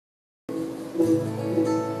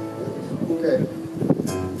Okay.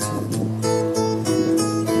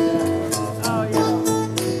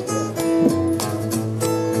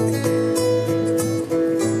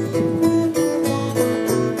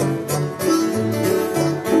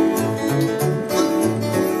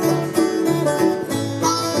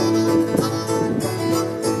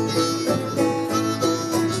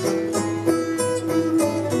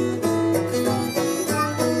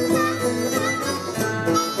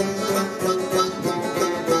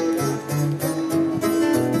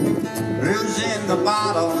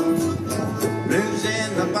 Blues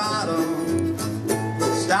in the bottle,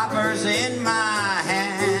 stoppers in my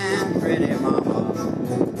hand, pretty mama.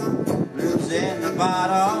 Blues in the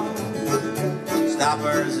bottle,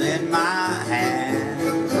 stoppers in my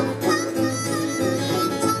hand.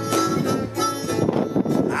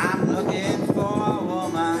 I'm looking for a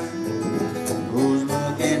woman who's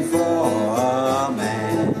looking for a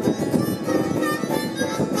man.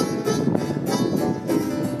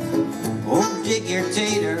 Oh, dig your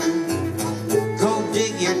tater, go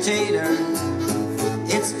dig your tater.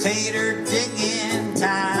 It's tater digging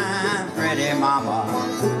time, pretty mama.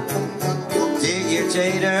 Dig your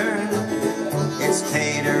tater, it's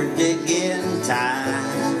tater digging time.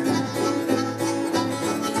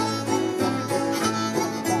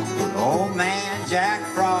 Old man Jack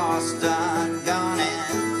Frost done gone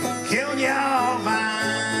and killed your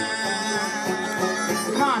vine.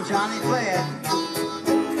 Come on, Johnny, play it.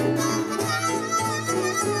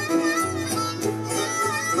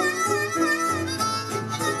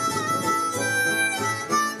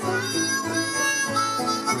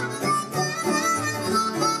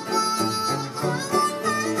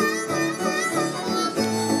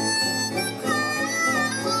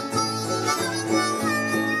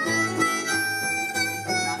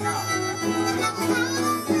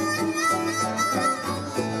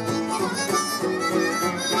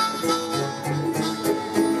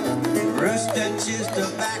 Rooster chews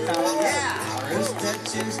tobacco, yeah, rooster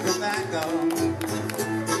chews tobacco,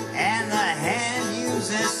 and the hen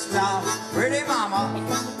uses snuff, pretty mama.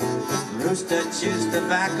 Rooster chews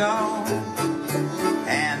tobacco,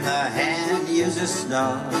 and the hen uses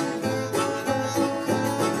snuff.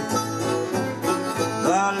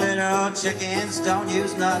 The little chickens don't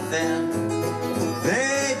use nothing,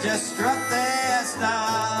 they just strut their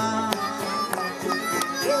stuff.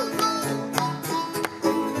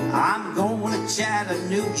 I'm going to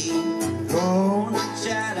Chattanooga,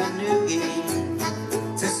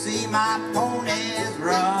 to see my ponies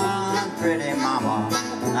run, pretty mama.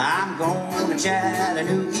 I'm going to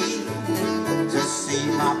Chattanooga to see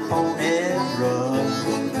my ponies run.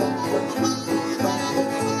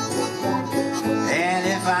 And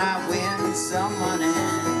if I win some money,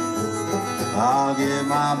 I'll give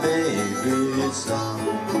my baby some.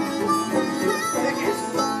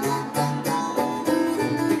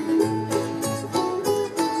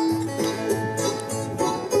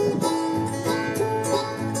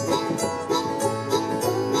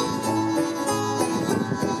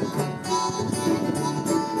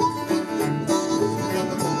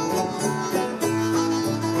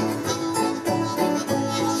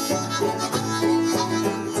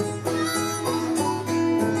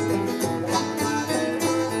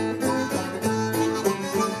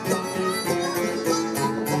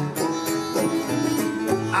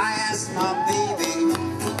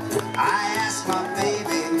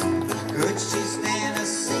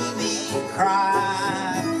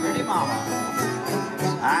 Cry, pretty mama.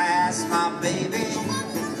 I asked my baby,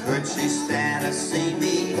 could she stand to see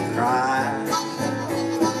me cry?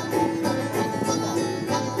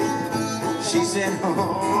 She said,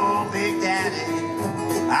 oh, Big Daddy,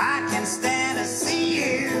 I can stand to see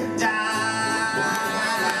you die.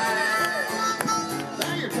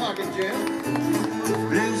 Now you're talking, Jim.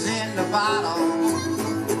 Blues in the bottle,